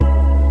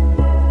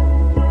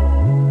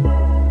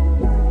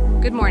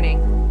Good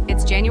morning.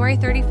 It's January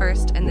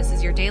 31st, and this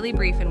is your daily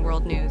brief in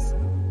world news.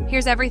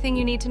 Here's everything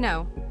you need to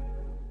know.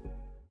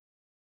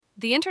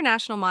 The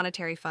International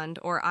Monetary Fund,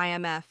 or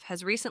IMF,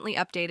 has recently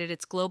updated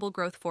its global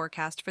growth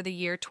forecast for the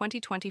year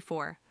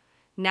 2024,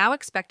 now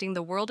expecting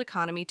the world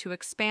economy to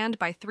expand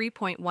by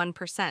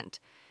 3.1%,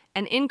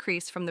 an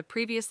increase from the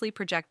previously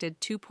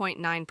projected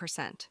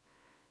 2.9%.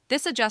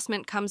 This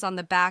adjustment comes on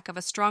the back of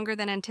a stronger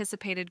than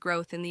anticipated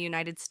growth in the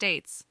United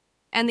States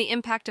and the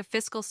impact of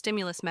fiscal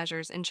stimulus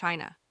measures in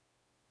China.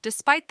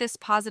 Despite this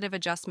positive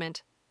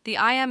adjustment, the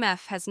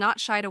IMF has not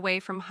shied away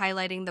from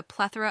highlighting the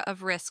plethora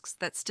of risks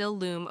that still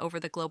loom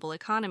over the global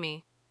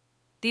economy.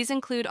 These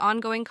include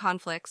ongoing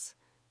conflicts,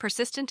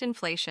 persistent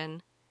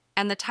inflation,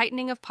 and the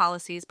tightening of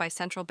policies by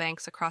central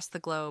banks across the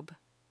globe.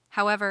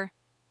 However,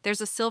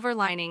 there's a silver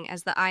lining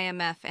as the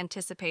IMF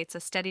anticipates a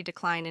steady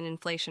decline in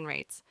inflation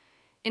rates.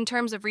 In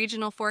terms of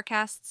regional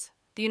forecasts,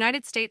 the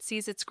United States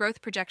sees its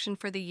growth projection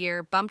for the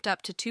year bumped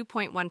up to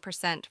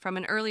 2.1% from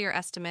an earlier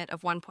estimate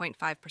of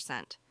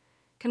 1.5%.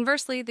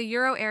 Conversely, the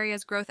euro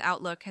area's growth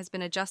outlook has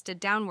been adjusted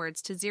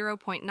downwards to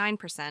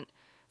 0.9%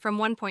 from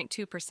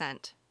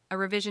 1.2%, a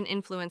revision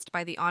influenced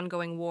by the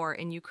ongoing war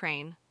in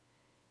Ukraine.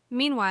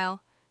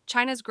 Meanwhile,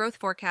 China's growth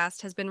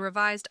forecast has been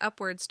revised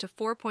upwards to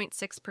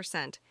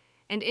 4.6%,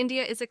 and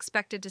India is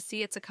expected to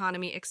see its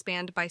economy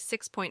expand by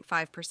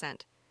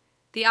 6.5%.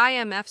 The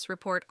IMF's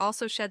report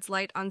also sheds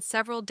light on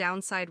several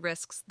downside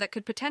risks that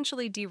could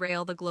potentially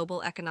derail the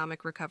global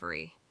economic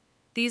recovery.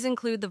 These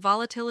include the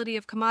volatility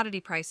of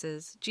commodity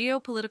prices,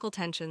 geopolitical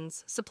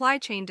tensions, supply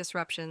chain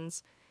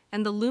disruptions,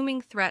 and the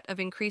looming threat of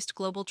increased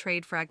global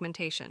trade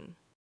fragmentation.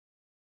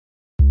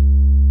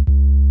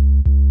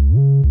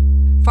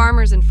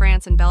 Farmers in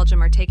France and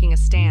Belgium are taking a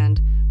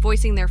stand,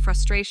 voicing their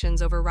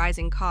frustrations over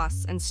rising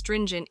costs and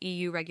stringent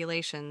EU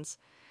regulations.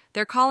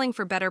 They're calling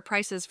for better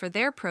prices for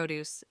their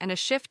produce and a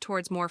shift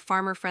towards more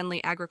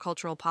farmer-friendly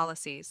agricultural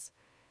policies.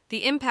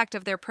 The impact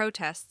of their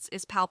protests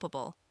is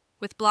palpable,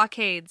 with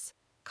blockades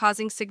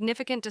causing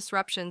significant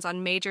disruptions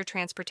on major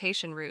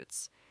transportation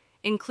routes,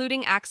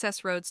 including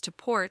access roads to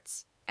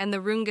ports and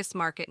the Rungus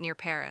market near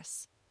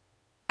Paris.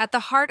 At the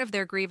heart of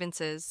their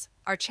grievances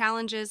are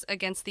challenges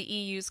against the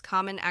EU's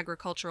common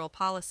agricultural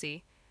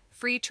policy,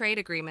 free trade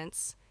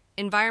agreements,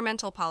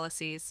 environmental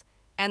policies,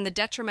 and the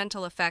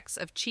detrimental effects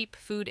of cheap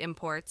food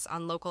imports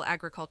on local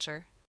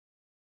agriculture.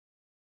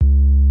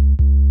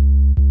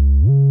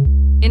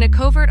 In a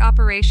covert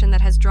operation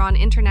that has drawn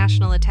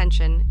international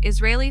attention,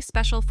 Israeli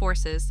special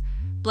forces,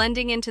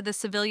 blending into the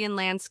civilian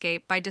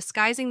landscape by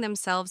disguising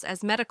themselves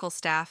as medical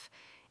staff,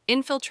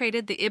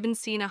 infiltrated the Ibn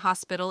Sina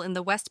hospital in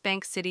the West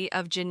Bank city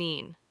of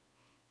Jenin.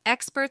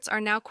 Experts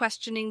are now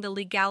questioning the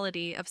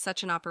legality of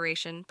such an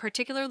operation,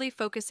 particularly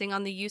focusing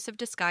on the use of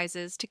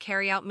disguises to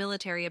carry out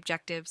military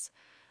objectives,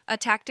 a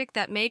tactic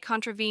that may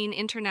contravene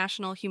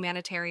international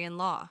humanitarian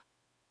law.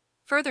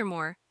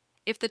 Furthermore,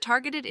 if the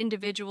targeted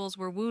individuals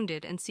were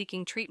wounded and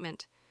seeking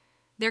treatment,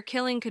 their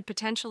killing could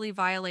potentially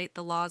violate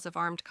the laws of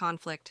armed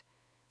conflict,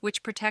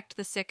 which protect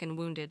the sick and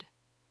wounded.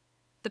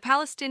 The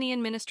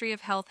Palestinian Ministry of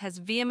Health has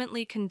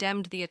vehemently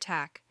condemned the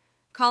attack,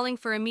 calling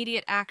for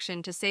immediate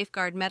action to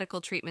safeguard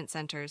medical treatment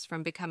centers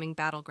from becoming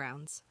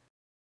battlegrounds.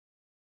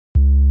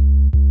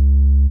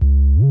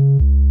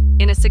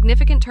 In a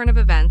significant turn of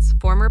events,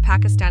 former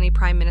Pakistani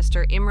Prime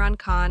Minister Imran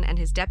Khan and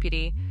his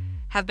deputy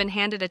have been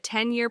handed a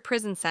 10-year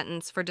prison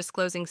sentence for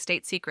disclosing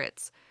state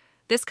secrets.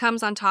 This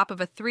comes on top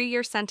of a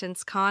 3-year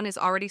sentence Khan is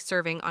already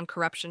serving on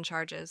corruption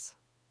charges.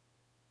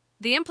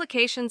 The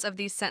implications of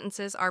these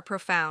sentences are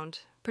profound,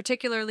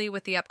 particularly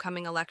with the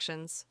upcoming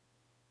elections.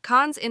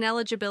 Khan's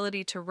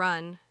ineligibility to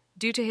run,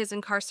 due to his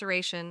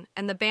incarceration,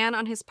 and the ban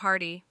on his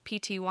party,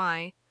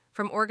 PTY,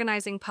 from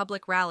organizing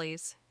public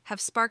rallies,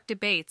 have sparked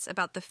debates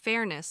about the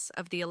fairness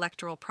of the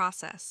electoral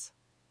process.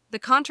 The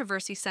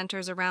controversy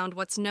centers around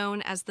what's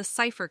known as the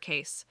cipher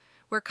case,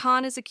 where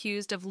Khan is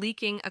accused of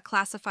leaking a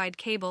classified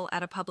cable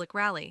at a public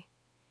rally.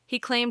 He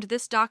claimed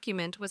this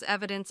document was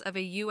evidence of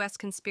a U.S.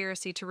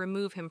 conspiracy to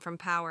remove him from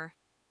power.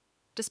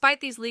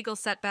 Despite these legal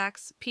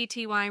setbacks,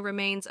 PTY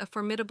remains a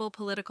formidable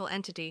political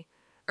entity,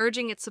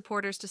 urging its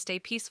supporters to stay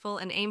peaceful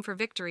and aim for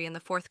victory in the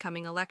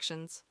forthcoming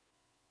elections.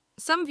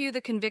 Some view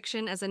the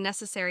conviction as a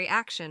necessary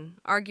action,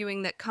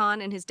 arguing that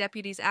Khan and his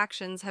deputy's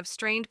actions have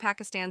strained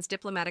Pakistan's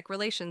diplomatic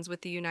relations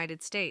with the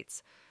United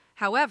States.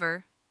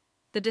 However,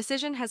 the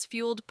decision has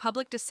fueled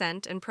public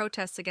dissent and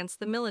protests against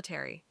the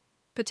military,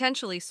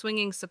 potentially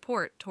swinging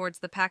support towards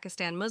the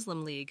Pakistan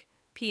Muslim League,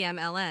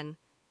 PMLN,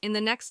 in the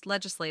next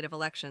legislative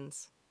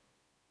elections.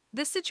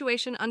 This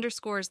situation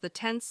underscores the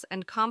tense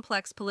and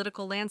complex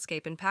political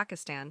landscape in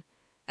Pakistan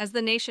as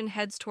the nation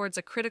heads towards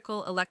a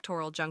critical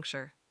electoral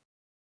juncture.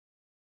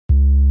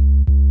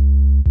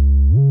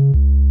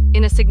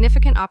 In a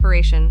significant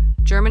operation,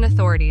 German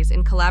authorities,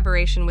 in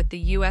collaboration with the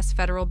U.S.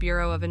 Federal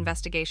Bureau of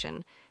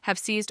Investigation, have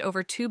seized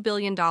over $2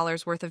 billion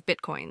worth of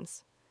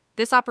bitcoins.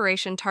 This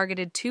operation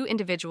targeted 2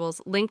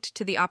 individuals linked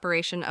to the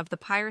operation of the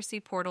piracy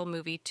portal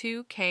movie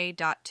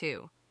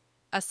 2K.2.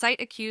 a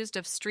site accused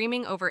of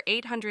streaming over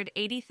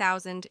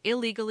 880,000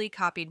 illegally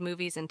copied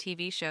movies and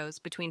TV shows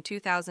between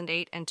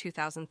 2008 and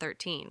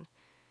 2013.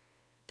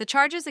 The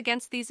charges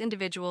against these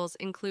individuals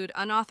include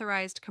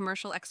unauthorized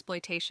commercial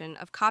exploitation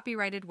of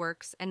copyrighted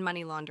works and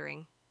money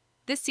laundering.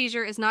 This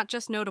seizure is not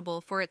just notable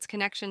for its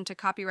connection to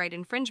copyright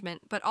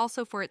infringement, but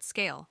also for its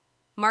scale,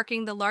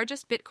 marking the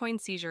largest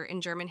Bitcoin seizure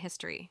in German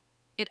history.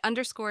 It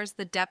underscores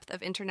the depth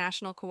of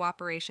international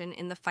cooperation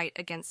in the fight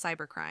against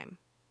cybercrime.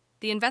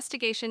 The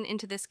investigation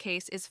into this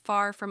case is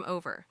far from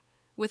over,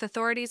 with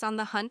authorities on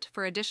the hunt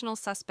for additional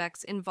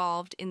suspects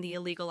involved in the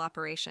illegal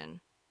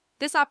operation.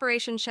 This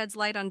operation sheds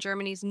light on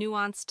Germany's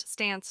nuanced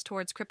stance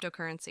towards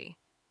cryptocurrency.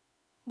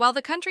 While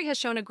the country has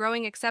shown a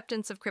growing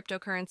acceptance of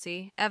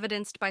cryptocurrency,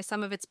 evidenced by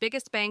some of its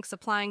biggest banks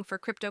applying for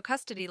crypto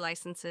custody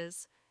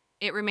licenses,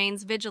 it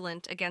remains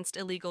vigilant against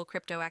illegal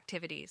crypto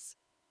activities.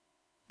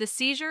 The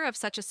seizure of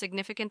such a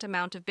significant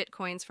amount of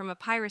bitcoins from a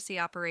piracy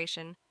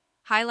operation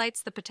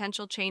highlights the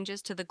potential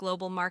changes to the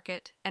global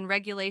market and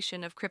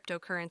regulation of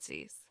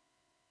cryptocurrencies.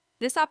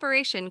 This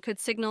operation could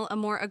signal a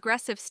more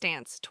aggressive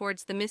stance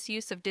towards the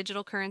misuse of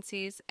digital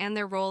currencies and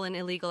their role in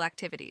illegal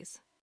activities.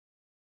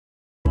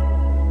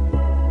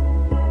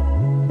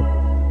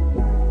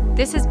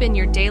 This has been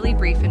your daily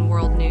brief in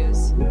world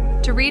news.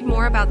 To read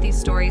more about these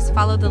stories,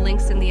 follow the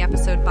links in the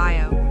episode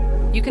bio.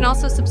 You can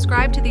also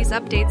subscribe to these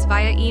updates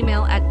via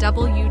email at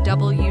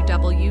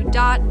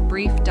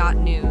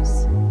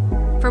www.brief.news.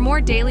 For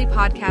more daily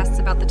podcasts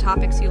about the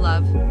topics you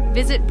love,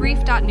 visit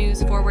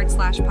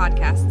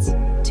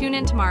brief.news/podcasts. Tune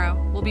in tomorrow.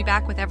 We'll be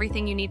back with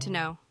everything you need to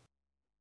know.